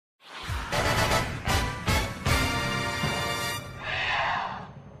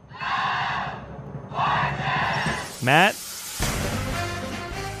Matt?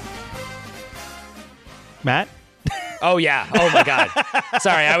 Matt? Oh, yeah. Oh, my God.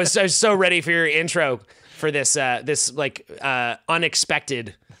 Sorry, I was so ready for your intro for this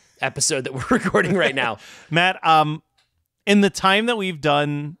unexpected episode that we're recording right now. Matt, in the time that we've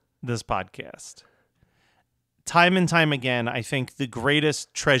done this podcast, time and time again, I think the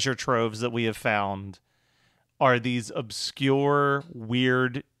greatest treasure troves that we have found are these obscure,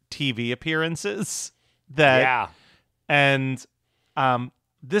 weird TV appearances. And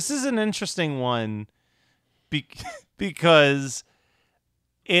this is an interesting one because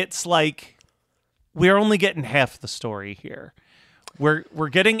it's like we're only getting half the story here. We're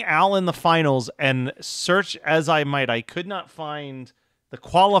getting Al in the finals, and search as I might, I could not find the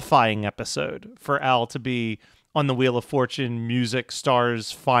qualifying episode for Al to be on the Wheel of Fortune Music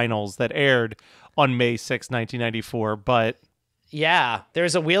Stars finals that aired on May 6, 1994. But yeah,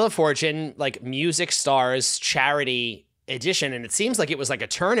 there's a Wheel of Fortune like Music Stars charity edition, and it seems like it was like a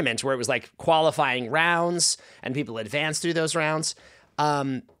tournament where it was like qualifying rounds and people advanced through those rounds.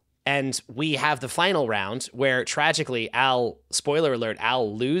 And we have the final round where tragically Al, spoiler alert,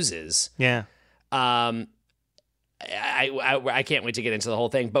 Al loses. yeah. I can't wait to get into the whole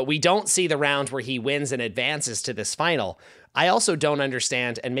thing, but we don't see the round where he wins and advances to this final. I also don't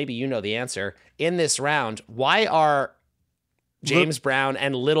understand, and maybe you know the answer, in this round, why are James Brown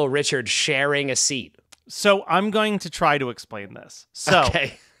and Little Richard sharing a seat? So I'm going to try to explain this. So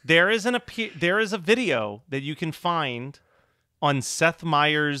Okay. there is a video that you can find on Seth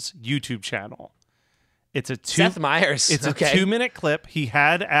Meyers' YouTube channel. It's a Seth Meyers. It's okay. a 2-minute clip. He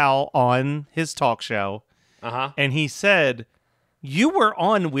had Al on his talk show, and he said, "You were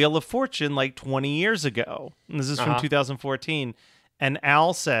on Wheel of Fortune like 20 years ago." And this is from 2014. And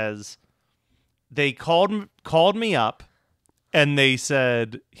Al says, "They called me up, and they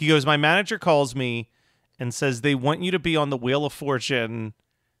said," he goes, "My manager calls me and says they want you to be on the Wheel of Fortune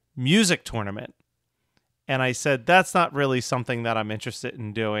music tournament." And I said, "That's not really something that I'm interested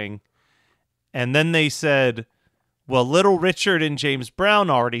in doing." And then they said, "Well, Little Richard and James Brown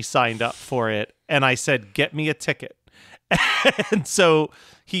already signed up for it." And I said, "Get me a ticket." And so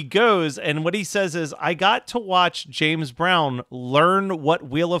he goes, and what he says is, "I got to watch James Brown learn what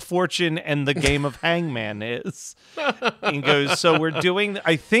Wheel of Fortune and the game of Hangman is." He goes, "So we're doing,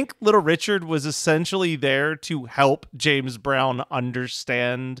 I think Little Richard was essentially there to help James Brown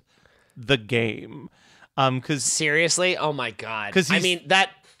understand the game." Because Seriously? Oh my God. 'Cause I mean,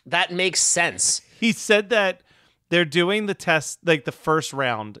 that makes sense. he said that they're doing the test, like the first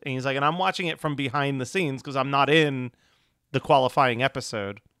round, and he's like, and I'm watching it from behind the scenes because I'm not in the qualifying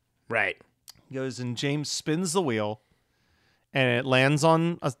episode. Right. He goes, and James spins the wheel, and it lands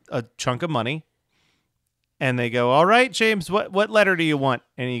on a chunk of money. And they go, "All right, James, what letter do you want?"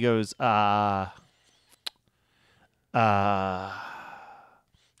 And he goes,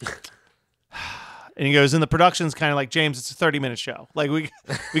 And he goes, and the production's kind of like, "James, it's a 30-minute show. Like, we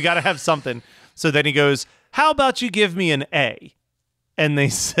got to have something." So then he goes, "How about you give me an A?" And they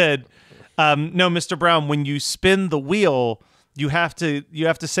said, "No, Mr. Brown, when you spin the wheel, you have to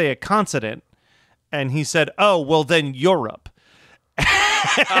say a consonant." And he said, "Oh, well, then Europe."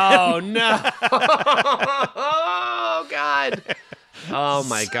 Oh, no. Oh, God. Oh,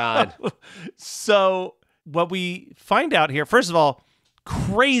 my God. So what we find out here, first of all,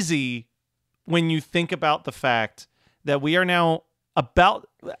 crazy when you think about the fact that we are now about,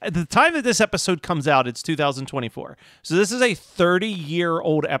 at the time that this episode comes out, it's 2024. So this is a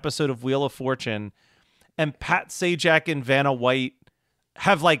 30-year-old episode of Wheel of Fortune, and Pat Sajak and Vanna White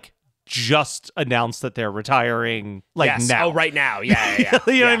have like just announced that they're retiring now. Oh, right now. Yeah.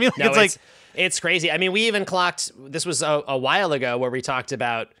 You know what I mean? Like, No, it's it's crazy. I mean, we even clocked, this was a while ago where we talked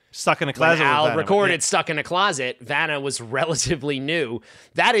about Stuck in a when Closet. Al with Vanna. recorded Yeah. Stuck in a Closet. Vanna was relatively new.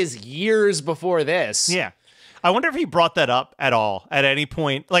 That is years before this. Yeah. I wonder if he brought that up at all at any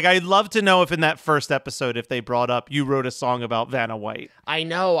point. Like, I'd love to know if in that first episode, if they brought up, "You wrote a song about Vanna White." I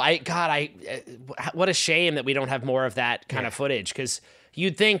know. What a shame that we don't have more of that kind of footage, because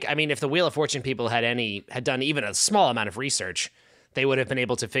you'd think, I mean, if the Wheel of Fortune people had done even a small amount of research, they would have been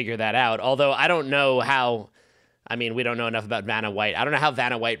able to figure that out. Although I don't know how. I mean, we don't know enough about Vanna White. I don't know how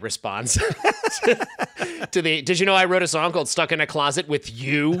Vanna White responds to the, "Did you know I wrote a song called Stuck in a Closet with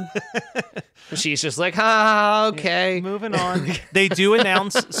you?" She's just like, okay. Moving on. They do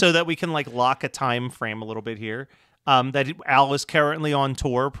announce, so that we can like lock a time frame a little bit here, that Al is currently on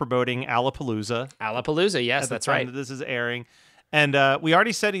tour promoting Alapalooza. Alapalooza, yes, that's right. That this is airing. And we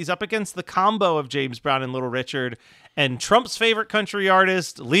already said he's up against the combo of James Brown and Little Richard and Trump's favorite country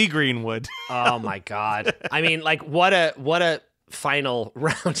artist, Lee Greenwood. Oh my God. I mean, like, what a final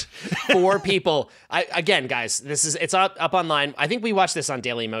round. 4 people. Again, guys, it's up online. I think we watched this on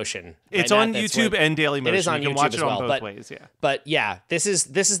Daily Motion. It's on YouTube and Daily Motion. It is on you can YouTube watch as it well. on both ways, yeah. But yeah, this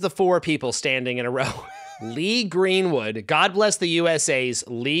is the 4 people standing in a row. Lee Greenwood, God bless the USA's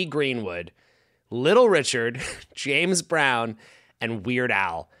Lee Greenwood, Little Richard, James Brown, and Weird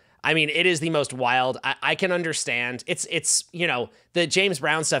Al. I mean, it is the most wild. I can understand. It's the James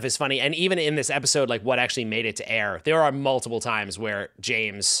Brown stuff is funny. And even in this episode, like what actually made it to air, there are multiple times where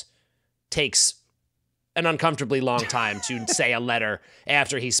James takes an uncomfortably long time to say a letter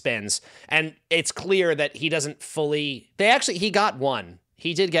after he spins. And it's clear that he doesn't fully, he got one.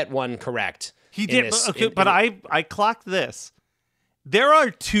 He did get one correct. He did. But I clocked this. There are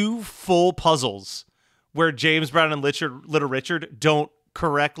 2 full puzzles where James Brown and Little Richard don't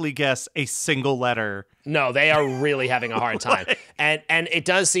correctly guess a single letter. No, they are really having a hard time. And it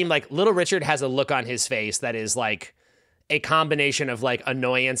does seem like Little Richard has a look on his face that is like a combination of like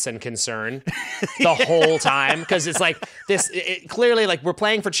annoyance and concern the whole time, because it's like this clearly like we're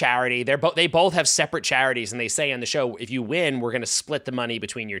playing for charity. They both have separate charities, and they say on the show, if you win, we're going to split the money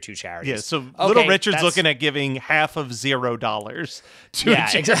between your 2 charities. Yeah, so Little Richard's looking at giving half of $0 to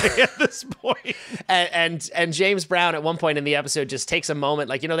exactly at this point. And James Brown at one point in the episode just takes a moment,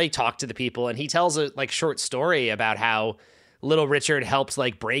 like, they talk to the people, and he tells a like short story about how Little Richard helped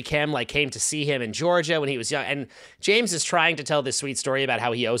like break him, like came to see him in Georgia when he was young. And James is trying to tell this sweet story about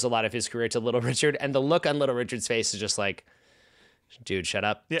how he owes a lot of his career to Little Richard. And the look on Little Richard's face is just like, dude, shut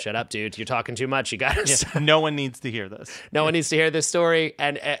up. Yeah. Shut up, dude. You're talking too much. You got to No one needs to hear this. No one needs to hear this story.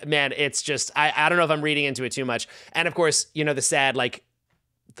 And man, it's just, I don't know if I'm reading into it too much. And of course, the sad, like,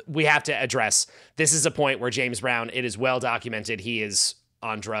 we have to address, this is a point where James Brown, it is well documented, he is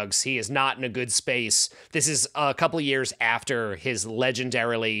on drugs. He is not in a good space. This is a couple of years after his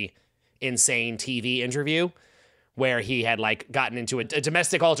legendarily insane TV interview where he had like gotten into a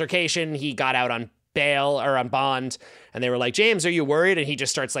domestic altercation. He got out on bail or on bond, and they were like, James, are you worried? And he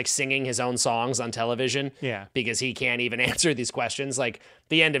just starts like singing his own songs on television. Yeah. Because he can't even answer these questions. Like,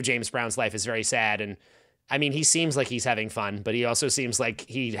 the end of James Brown's life is very sad. And I mean, he seems like he's having fun, but he also seems like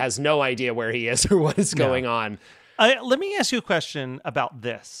he has no idea where he is or what is going on. Let me ask you a question about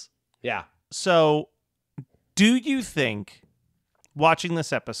this. Yeah. So, do you think, watching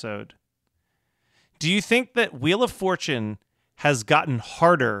this episode, do you think that Wheel of Fortune has gotten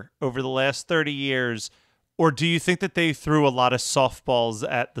harder over the last 30 years, or do you think that they threw a lot of softballs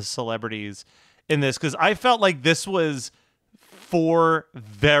at the celebrities in this? Because I felt like this was 4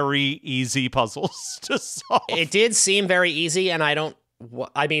 very easy puzzles to solve. It did seem very easy, and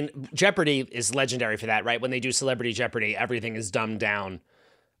I mean, Jeopardy is legendary for that, right? When they do Celebrity Jeopardy, everything is dumbed down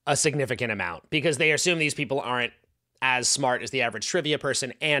a significant amount because they assume these people aren't as smart as the average trivia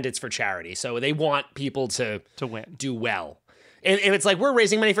person, and it's for charity. So they want people to win, do well. And it's like, we're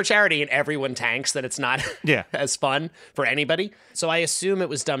raising money for charity and everyone tanks, that it's not as fun for anybody. So I assume it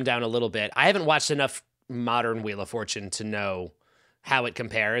was dumbed down a little bit. I haven't watched enough modern Wheel of Fortune to know how it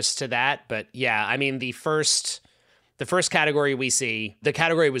compares to that. But yeah, I mean, the first category we see, the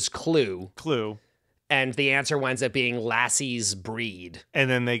category was Clue. And the answer winds up being Lassie's breed. And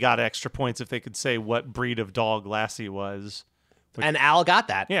then they got extra points if they could say what breed of dog Lassie was. And Al got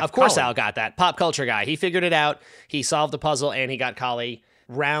that. Yeah, of course Collie. Al got that. Pop culture guy. He figured it out. He solved the puzzle, and he got Collie.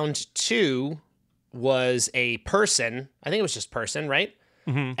 Round 2 was a person. I think it was just person, right?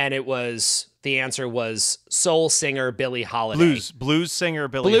 Mm-hmm. And the answer was soul singer Billie Holiday. Blues singer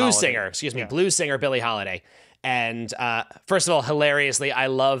Billie Holiday. Blues singer Billie Holiday. And first of all, hilariously, I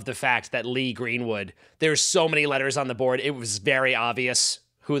love the fact that Lee Greenwood, there's so many letters on the board. It was very obvious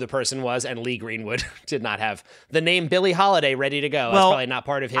who the person was, and Lee Greenwood did not have the name Billie Holiday ready to go. That's probably not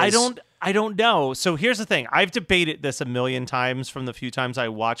part of his. I don't know. So here's the thing. I've debated this a million times from the few times I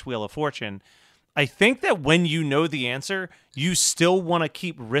watch Wheel of Fortune. I think that when you know the answer, you still want to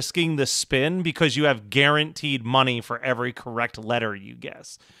keep risking the spin because you have guaranteed money for every correct letter you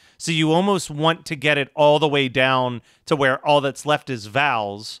guess. So you almost want to get it all the way down to where all that's left is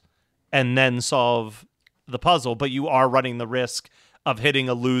vowels and then solve the puzzle, but you are running the risk of hitting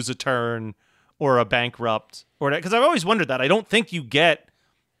a lose a turn or a bankrupt, or because I've always wondered that. I don't think you get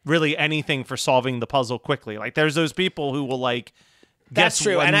really anything for solving the puzzle quickly. Like, there's those people who will like that's guess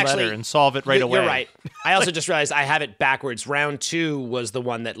true, one and letter actually, and solve it right away. You're right. I also just realized I have it backwards. Round 2 was the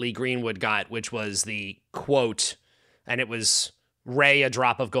one that Lee Greenwood got, which was the quote, and it was Ray, a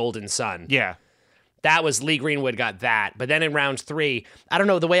drop of golden sun. Yeah. That was Lee Greenwood got that. But then in round 3, I don't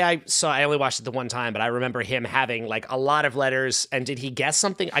know, the way I only watched it the one time, but I remember him having like a lot of letters. And did he guess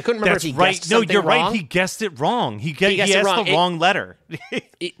something? I couldn't remember if he guessed something wrong. No, you're right. He guessed it wrong. He guessed the wrong letter.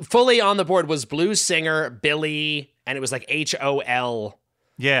 Fully on the board was blues singer, Billy, and it was like HOL.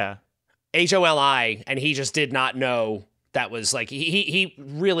 Yeah. HOLI, and he just did not know that was like he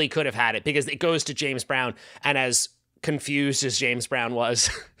really could have had it, because it goes to James Brown, and as confused as James Brown was,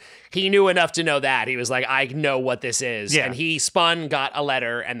 he knew enough to know that. He was like, I know what this is. Yeah. And he spun, got a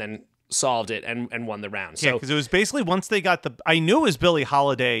letter, and then solved it and won the round. So, yeah, because it was basically once they got I knew it was Billie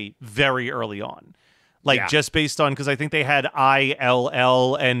Holiday very early on. Like, just based on, because I think they had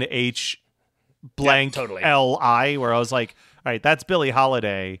ILL and H blank LI, where I was like, all right, that's Billie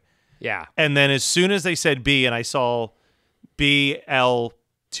Holiday. Yeah. And then as soon as they said B and I saw BL,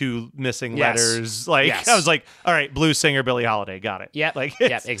 two missing letters, like I was like, all right, blues singer Billie Holiday, got it. Yeah, like,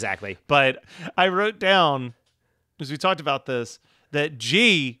 exactly. But I wrote down, as we talked about this, that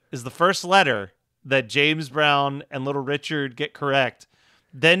G is the first letter that James Brown and Little Richard get correct.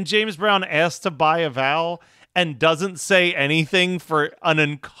 Then James Brown asks to buy a vowel and doesn't say anything for an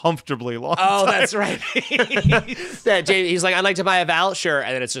uncomfortably long time. Oh, that's right. He's like, I'd like to buy a vowel, sure.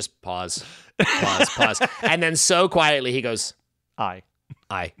 And then it's just pause. And then so quietly he goes, I.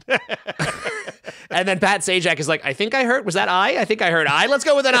 And then Pat Sajak is like, I think I heard, was that I think I heard I. Let's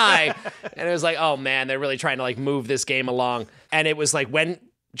go with an I. And it was like, oh man, they're really trying to like move this game along. And it was like, when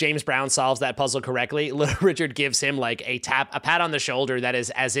James Brown solves that puzzle correctly, Little Richard gives him like a pat on the shoulder that is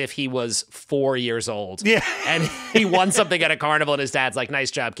as if he was 4 years old. Yeah. And he won something at a carnival, and his dad's like, nice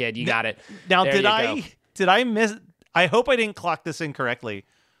job, kid. You got it. Now, did I miss, I hope I didn't clock this incorrectly,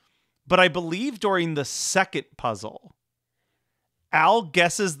 but I believe during the second puzzle, Al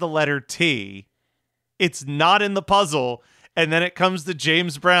guesses the letter T. It's not in the puzzle. And then it comes to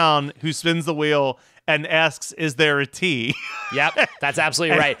James Brown, who spins the wheel and asks, is there a T? Yep, that's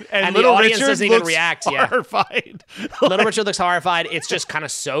absolutely right. And the audience Richard doesn't even react. Horrified. Little Richard looks horrified. It's just kind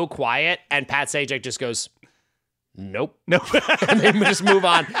of so quiet. And Pat Sajak just goes, nope. And then we just move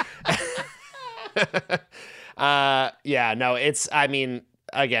on. I mean,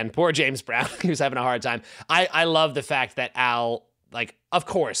 again, poor James Brown. He was having a hard time. I love the fact that Al, like, of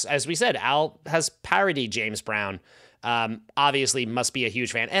course, as we said, Al has parodied James Brown. Obviously must be a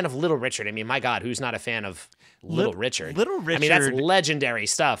huge fan. And of Little Richard. I mean, my God, who's not a fan of Little Richard? Little Richard. I mean, that's legendary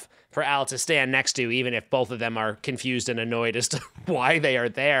stuff for Al to stand next to, even if both of them are confused and annoyed as to why they are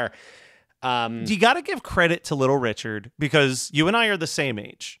there. You got to give credit to Little Richard, because you and I are the same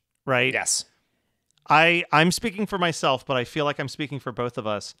age, right? Yes. I'm speaking for myself, but I feel like I'm speaking for both of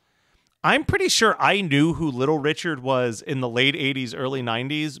us. I'm pretty sure I knew who Little Richard was in the late 80s, early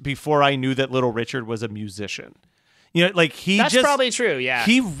 90s before I knew that Little Richard was a musician. You know, like That's probably true, yeah.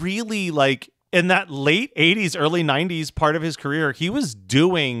 He really, like, in that late 80s, early 90s part of his career, he was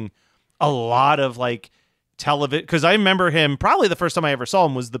doing a lot of, like, television. Because I remember him, probably the first time I ever saw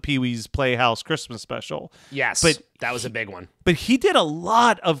him was the Pee-wee's Playhouse Christmas special. Yes, but that was a big one. But he did a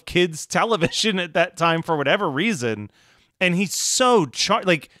lot of kids' television at that time for whatever reason. And he's so,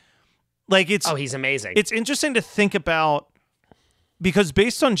 he's amazing. It's interesting to think about, because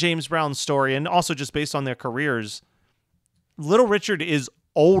based on James Brown's story and also just based on their careers, Little Richard is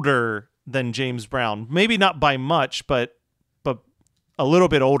older than James Brown. Maybe not by much, but a little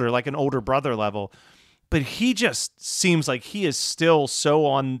bit older, like an older brother level. But he just seems like he is still so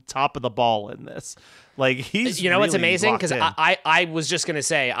on top of the ball in this. Like, he's, you know, what's really amazing? Because locked in. I was just going to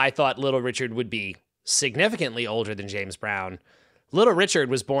say, I thought Little Richard would be significantly older than James Brown. Little Richard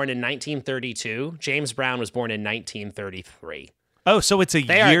was born in 1932. James Brown was born in 1933. Oh, so it's year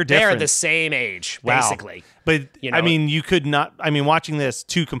difference. They are the same age, basically. Wow. But, you know, I mean, you could not... I mean, watching this,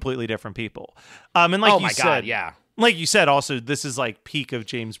 two completely different people. And like you said, God, yeah. Like you said, also, this is like peak of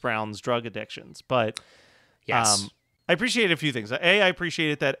James Brown's drug addictions. But yes. I appreciate a few things. I appreciate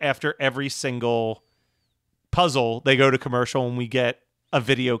it that after every single puzzle, they go to commercial and we get a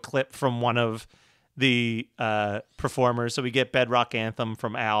video clip from one of the performers. So we get Bedrock Anthem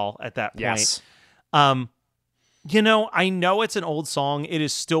from Al at that point. Yes. You know, I know it's an old song. It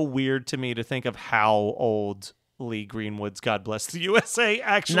is still weird to me to think of how old Lee Greenwood's God Bless the USA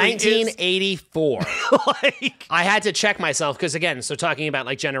actually 1984. Like, I had to check myself because, again, so talking about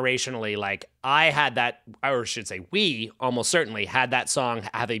like generationally, like I had that, or should say we almost certainly had that song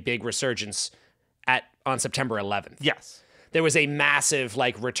have a big resurgence on September 11th. Yes. There was a massive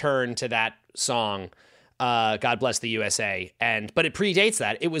like return to that song, God Bless the USA. But it predates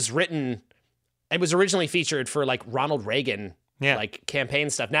that. It was originally featured for like Ronald Reagan, like campaign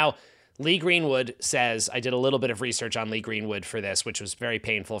stuff. Now, Lee Greenwood says, I did a little bit of research on Lee Greenwood for this, which was very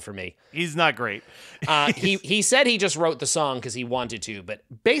painful for me. He's not great. He said he just wrote the song because he wanted to, but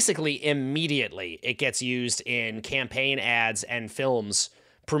basically immediately it gets used in campaign ads and films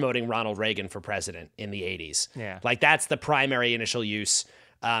promoting Ronald Reagan for president in the 80s. Yeah. Like that's the primary initial use.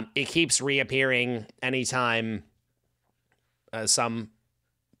 It keeps reappearing anytime some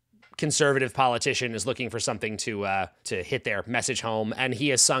conservative politician is looking for something to hit their message home, and he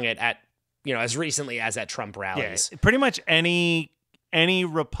has sung it at, as recently as at Trump rallies. Yeah, pretty much any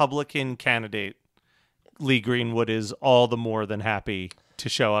Republican candidate, Lee Greenwood is all the more than happy to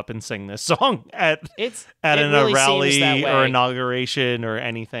show up and sing this song at a rally or inauguration or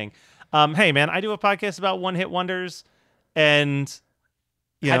anything. Hey man, I do a podcast about one-hit wonders, and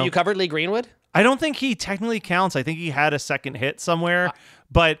have you covered Lee Greenwood? I don't think he technically counts. I think he had a second hit somewhere.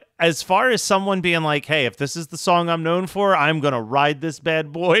 But as far as someone being like, hey, if this is the song I'm known for, I'm going to ride this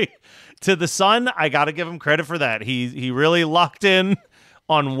bad boy to the sun, I got to give him credit for that. He really locked in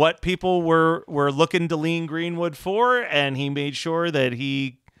on what people were looking to Lee Greenwood for, and he made sure that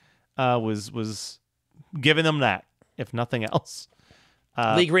he was giving them that, if nothing else.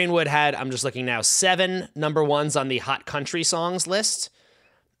 Lee Greenwood had, I'm just looking now, 7 number ones on the Hot Country Songs list.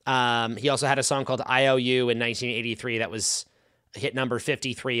 He also had a song called IOU in 1983 that was hit number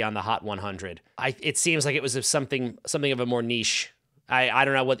 53 on the Hot 100. It seems like it was something of a more niche. I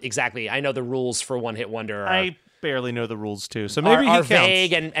don't know what exactly. I know the rules for one hit wonder. I barely know the rules too, so maybe are he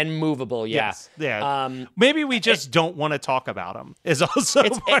vague and movable. Yeah, yes. Yeah. Maybe we just don't want to talk about him. Is also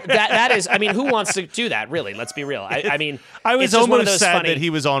that is. I mean, who wants to do that? Really, let's be real. I mean, I was almost sad that he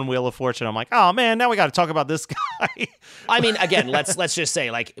was on Wheel of Fortune. I'm like, oh man, now we got to talk about this guy. I mean, again, let's just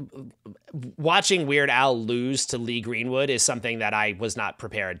say, like, watching Weird Al lose to Lee Greenwood is something that I was not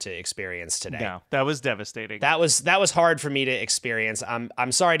prepared to experience today. No, that was devastating. That was hard for me to experience.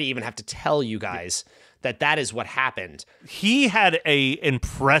 I'm sorry to even have to tell you guys that is what happened. He had a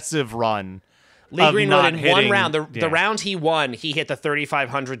impressive run. Lee Greenwood in one round, the round he won, he hit the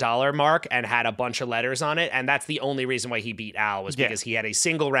 $3,500 mark and had a bunch of letters on it, and that's the only reason why he beat Al was because he had a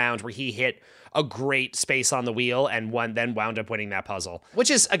single round where he hit a great space on the wheel and then wound up winning that puzzle,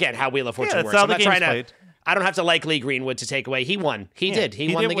 which is, again, how Wheel of Fortune works. I'm not trying to. I don't have to like Lee Greenwood to take away. He won. He did.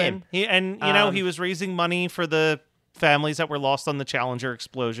 He won the game. He was raising money for the families that were lost on the Challenger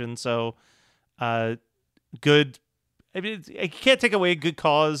explosion. So, good. I mean, you can't take away a good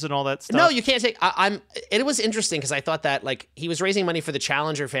cause and all that stuff. No, you can't take. It was interesting because I thought that, like, he was raising money for the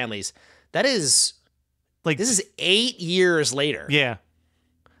Challenger families. That is, like, this is 8 years later. Yeah,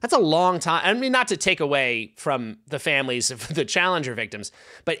 that's a long time. I mean, not to take away from the families of the Challenger victims,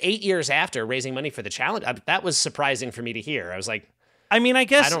 but 8 years after raising money for the Challenger, that was surprising for me to hear. I was like, I mean, I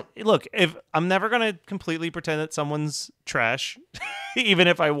guess, look, if I'm never going to completely pretend that someone's trash, even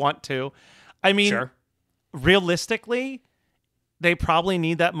if I want to. I mean, sure. Realistically, they probably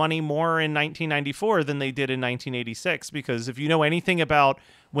need that money more in 1994 than they did in 1986, because if you know anything about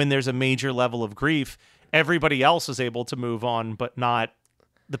when there's a major level of grief, everybody else is able to move on, but not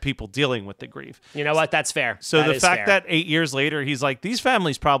the people dealing with the grief. You know what? That's fair. So the fact that 8 years later, he's like, these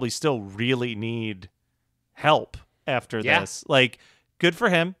families probably still really need help after this. Like, good for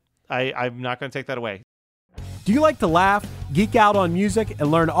him. I'm not going to take that away. Do you like to laugh, geek out on music,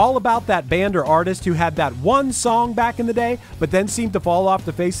 and learn all about that band or artist who had that one song back in the day, but then seemed to fall off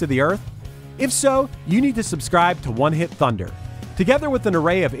the face of the earth? If so, you need to subscribe to One Hit Thunder. Together with an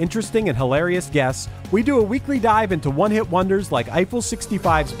array of interesting and hilarious guests, we do a weekly dive into one-hit wonders like Eiffel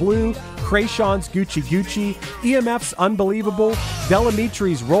 65's Blue, Krayshawn's Gucci Gucci, EMF's Unbelievable,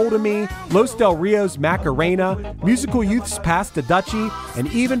 Delamitri's Roll to Me, Los Del Rio's Macarena, Musical Youth's Pass to Dutchie,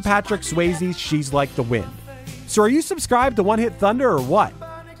 and even Patrick Swayze's She's Like the Wind. So are you subscribed to One Hit Thunder or what?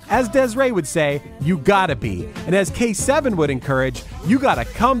 As Desiree would say, you gotta be. And as K7 would encourage, you gotta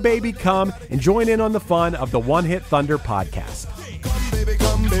come, baby, come and join in on the fun of the One Hit Thunder podcast. Come, baby,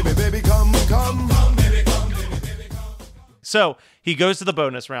 come, baby, baby, come, come. Come, baby, come, baby, baby, come. So he goes to the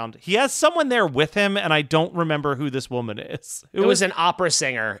bonus round. He has someone there with him, and I don't remember who this woman is. It was an opera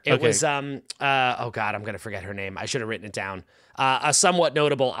singer. It was, oh God, I'm going to forget her name. I should have written it down. A somewhat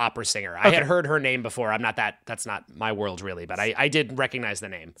notable opera singer. I had heard her name before. That's not my world really, but I did recognize the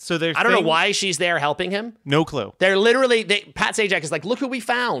name. So I don't know why she's there helping him. No clue. They're literally, Pat Sajak is like, look who we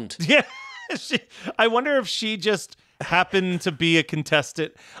found. Yeah. I wonder if she just happened to be a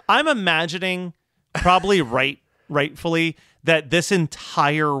contestant. I'm imagining, probably rightfully, that this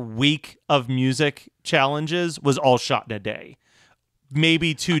entire week of music challenges was all shot in a day.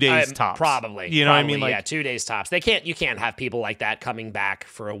 Maybe 2 days tops. Probably. You know what I mean? Like, 2 days tops. You can't have people like that coming back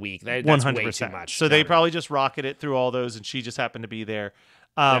for a week. That's 100%. Way too much. So they probably just rocketed through all those, and she just happened to be there.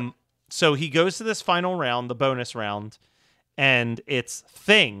 So he goes to this final round, the bonus round, and it's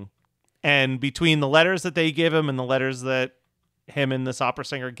Thing. And between the letters that they give him and the letters that him and this opera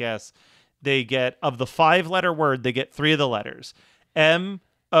singer guess, they get, of the 5-letter word, they get 3 of the letters.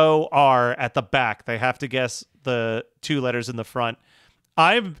 M-O-R at the back. They have to guess the 2 letters in the front.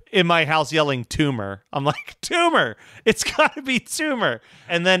 I'm in my house yelling tumor. I'm like, tumor. It's got to be tumor.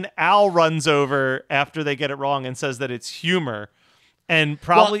 And then Al runs over after they get it wrong and says that it's humor. And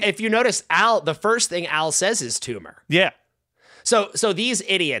probably, well, if you notice, Al, the first thing Al says is tumor. Yeah. So these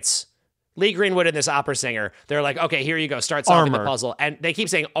idiots, Lee Greenwood and this opera singer, they're like, okay, here you go, start solving the puzzle. And they keep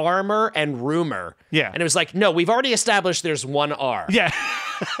saying armor and rumor. Yeah. And it was like, no, we've already established there's one R. Yeah.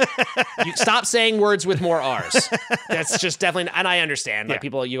 You stop saying words with more R's. That's just definitely, and I understand, like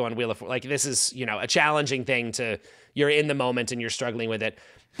people, you go on Wheel of, like this is, a challenging thing you're in the moment and you're struggling with it.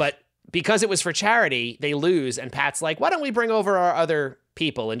 But because it was for charity, they lose. And Pat's like, why don't we bring over our other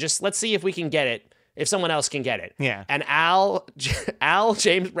people and just let's see if we can get it. If someone else can get it. Yeah. And Al,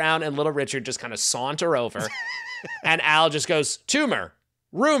 James Brown, and Little Richard just kind of saunter over. And Al just goes, tumor,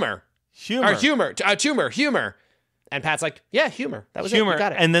 rumor. Humor. Or humor, tumor, humor. And Pat's like, yeah, humor. That was humor. It. You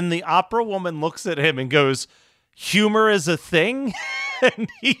got it. And then the opera woman looks at him and goes, humor is a thing? And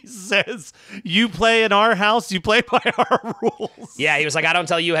he says, you play in our house, you play by our rules. Yeah, he was like, I don't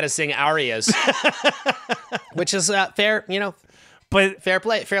tell you how to sing arias. Which is fair, But fair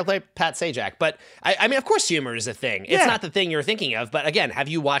play, Pat Sajak. But I mean, of course, humor is a thing. It's not the thing you're thinking of. But again, have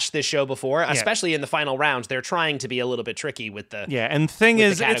you watched this show before? Yeah. Especially in the final round, they're trying to be a little bit tricky with the And the thing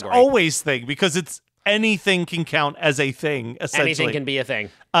is, it's always thing because it's anything can count as a thing. Essentially, anything can be a thing.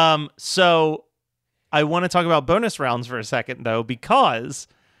 So I want to talk about bonus rounds for a second though, because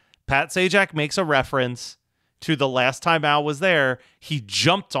Pat Sajak makes a reference to the last time Al was there. He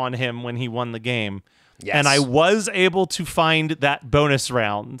jumped on him when he won the game. Yes. And I was able to find that bonus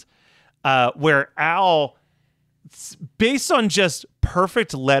round where Al, based on just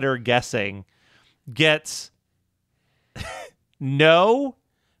perfect letter guessing, gets no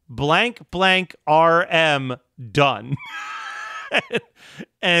blank blank RM done.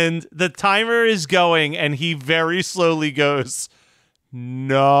 And the timer is going and he very slowly goes,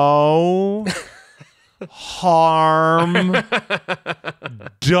 no harm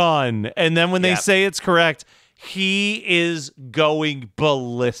done. And then when they say it's correct, he is going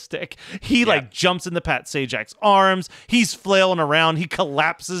ballistic. He like jumps into Pat Sajak's arms. He's flailing around. He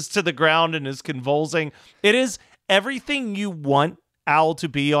collapses to the ground and is convulsing. It is everything you want Al to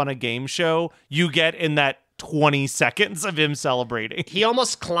be on a game show. You get in that 20 seconds of him celebrating. He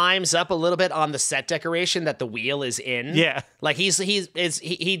almost climbs up a little bit on the set decoration that the wheel is in. Yeah. Like he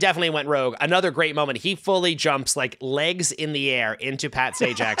definitely went rogue. Another great moment. He fully jumps like legs in the air into Pat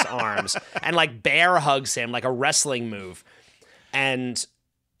Sajak's arms and like bear hugs him like a wrestling move. And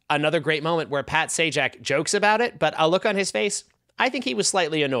another great moment where Pat Sajak jokes about it, but a look on his face, I think he was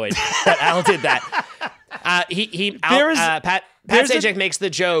slightly annoyed that Al did that. Pat Sajak makes the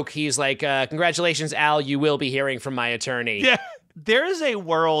joke. He's like, congratulations, Al, you will be hearing from my attorney. Yeah. There is a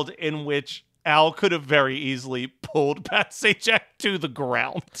world in which Al could have very easily pulled Pat Sajak to the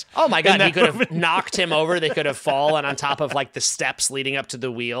ground. Oh my God, he could have knocked him over. They could have fallen on top of like the steps leading up to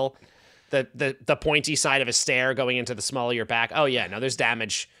the wheel, the pointy side of a stair going into the small of your back. Oh yeah, no, there's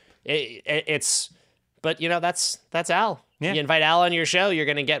damage. But that's Al. Yeah. You invite Al on your show, you're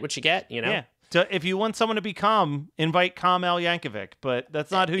going to get what you get, Yeah. If you want someone to be calm, invite calm Al Yankovic, but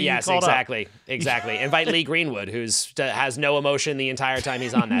that's not who you called up. Exactly. Invite Lee Greenwood, has no emotion the entire time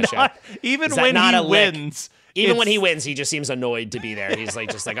he's on that show. Even when he wins. Even when he wins, he just seems annoyed to be there. He's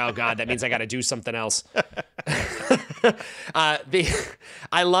like, oh God, that means I got to do something else.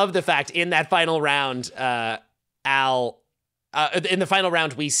 I love the fact in that final round, Al. In the final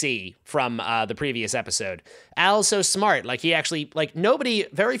round we see from the previous episode, Al's so smart. Like he actually, like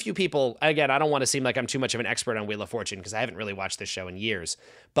very few people, again, I don't want to seem like I'm too much of an expert on Wheel of Fortune because I haven't really watched this show in years,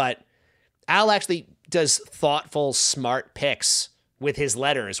 but Al actually does thoughtful, smart picks with his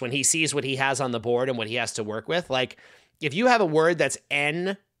letters when he sees what he has on the board and what he has to work with. Like if you have a word that's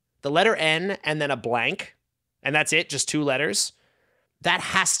N, the letter N and then a blank, and that's it, just two letters, that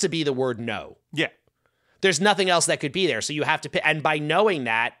has to be the word no. Yeah. There's nothing else that could be there. So you have to pick. And by knowing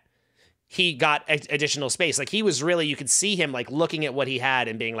that, he got additional space. Like he was really, you could see him like looking at what he had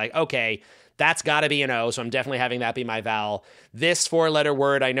and being like, okay, that's got to be an O. So I'm definitely having that be my vowel. This 4-letter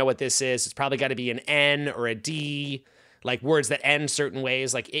word, I know what this is. It's probably got to be an N or a D, like words that end certain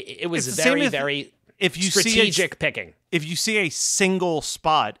ways. Like it was very, very strategic picking. If you see a single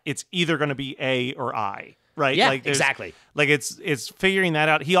spot, it's either going to be A or I. Right? Yeah, exactly. Like it's figuring that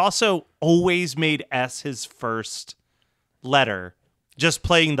out. He also always made S his first letter, just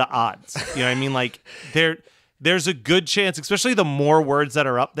playing the odds. You know what I mean? Like there's a good chance, especially the more words that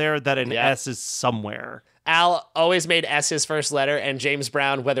are up there, that an S is somewhere. Al always made S his first letter, and James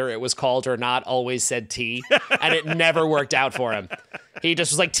Brown, whether it was called or not, always said T, and it never worked out for him. He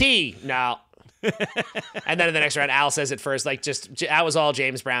just was like, T, no. And then in the next round, Al says it first. Like, that was all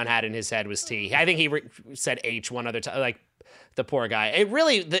James Brown had in his head was T. I think he said H one other time. Like, the poor guy. It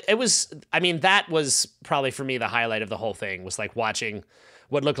was, I mean, that was probably for me the highlight of the whole thing, was like watching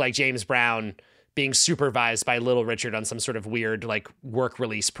what looked like James Brown being supervised by Little Richard on some sort of weird like work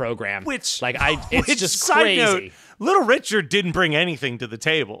release program. It's just crazy. Note, Little Richard didn't bring anything to the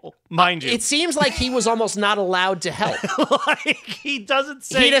table, mind you. It seems like he was almost not allowed to help. He doesn't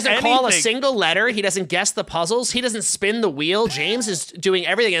say He doesn't anything. call a single letter. He doesn't guess the puzzles. He doesn't spin the wheel. James is doing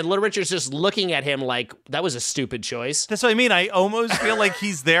everything, and Little Richard's just looking at him like, that was a stupid choice. That's what I mean. I almost feel like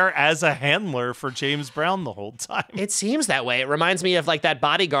he's there as a handler for James Brown the whole time. It seems that way. It reminds me of like that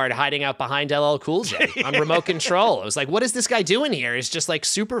bodyguard hiding out behind LL Cool J on remote control. I was like, what is this guy doing here? He's just like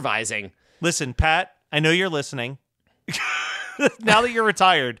supervising. Listen, Pat, I know you're listening. Now that you're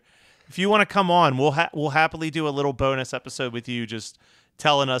retired, if you want to come on, we'll happily do a little bonus episode with you, just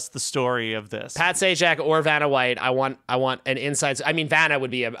telling us the story of this. Pat Sajak or Vanna White. I want an inside. I mean, Vanna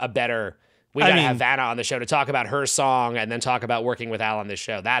would be a better. We gotta have Vanna on the show to talk about her song and then talk about working with Al on this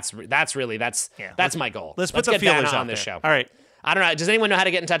show. That's my goal. Let's put the feelers Vanna out on this there. show. All right. I don't know. Does anyone know how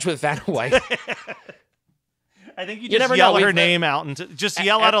to get in touch with Vanna White? I think you just yell her name out and just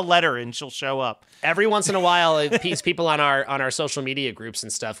yell out a letter and she'll show up. Every once in a while, people on our social media groups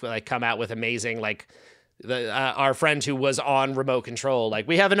and stuff like come out with amazing, like our friend who was on remote control. Like,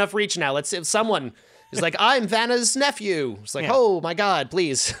 we have enough reach now. If someone is like, I'm Vanna's nephew. It's like, oh my God,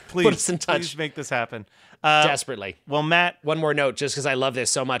 please put us in touch. Please make this happen. Desperately. Well, Matt, one more note, just because I love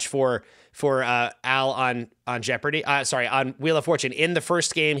this so much for Al on Jeopardy. On Wheel of Fortune. In the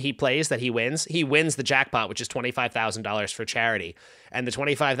first game he plays that he wins the jackpot, which is $25,000 for charity, and the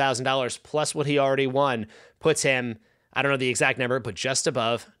 $25,000 plus what he already won puts him, I don't know the exact number, but just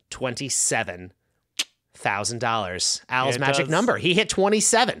above $27,000. Al's magic number. He hit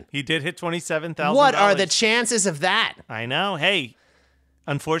 27. He did hit $27,000. What are the chances of that? I know. Hey,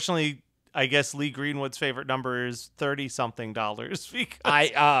 unfortunately, I guess Lee Greenwood's favorite number is $30-something.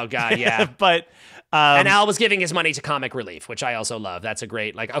 Oh God, yeah. But and Al was giving his money to Comic Relief, which I also love. That's a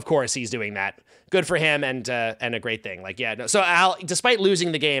great, like, of course he's doing that. Good for him, and a great thing. Like, yeah. No, so Al, despite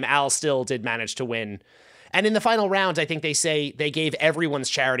losing the game, Al still did manage to win. And in the final round, I think they say they gave everyone's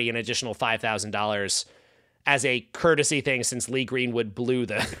charity an additional $5,000 as a courtesy thing, since Lee Greenwood blew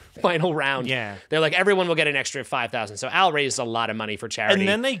the final round. Yeah. They're like, everyone will get an extra $5,000. So Al raised a lot of money for charity. And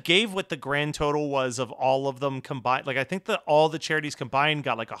then they gave what the grand total was of all of them combined. Like, I think that all the charities combined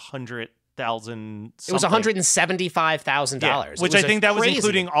got like $100,000. It was $175,000. Yeah, which I think that was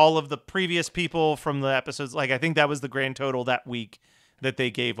including all of the previous people from the episodes. Like, I think that was the grand total that week that they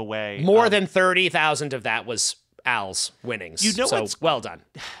gave away. More than 30,000 of that was Al's winnings. You know, so well done.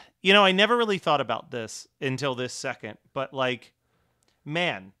 You know, I never really thought about this until this second, but like,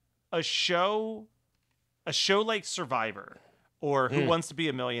 man, a show like Survivor or Who Wants to Be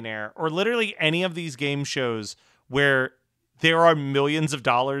a Millionaire, or literally any of these game shows where there are millions of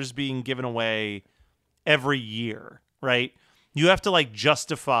dollars being given away every year, right? You have to like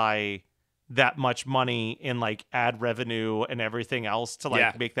justify that much money in like ad revenue and everything else to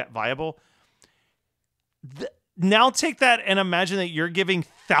like make that viable. Now take that and imagine that you're giving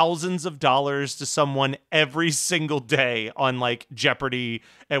thousands of dollars to someone every single day on like Jeopardy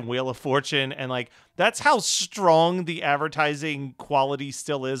and Wheel of Fortune. And like, that's how strong the advertising quality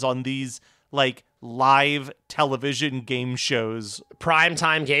still is on these like live television game shows.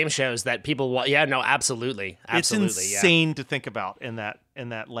 Primetime game shows that people want. Yeah, no, absolutely. It's insane to think about in that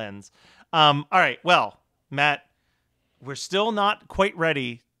lens. All right. Well, Matt, we're still not quite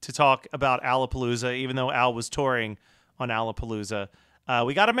ready to talk about Alapalooza, even though Al was touring on Alapalooza.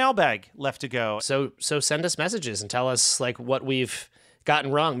 We got a mailbag left to go. So send us messages and tell us like what we've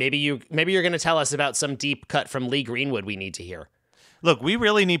gotten wrong. Maybe you're going to tell us about some deep cut from Lee Greenwood we need to hear. Look, we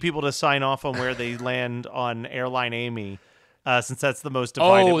really need people to sign off on where they land on Airline Amy, since that's the most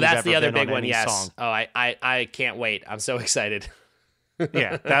divided. Oh, that's the other big one. Yes. Song. Oh, I can't wait. I'm so excited.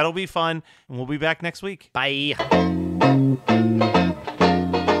 Yeah, that'll be fun, and we'll be back next week. Bye.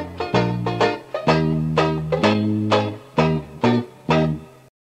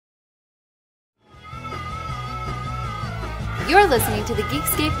 You're listening to the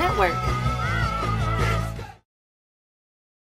Geekscape Network.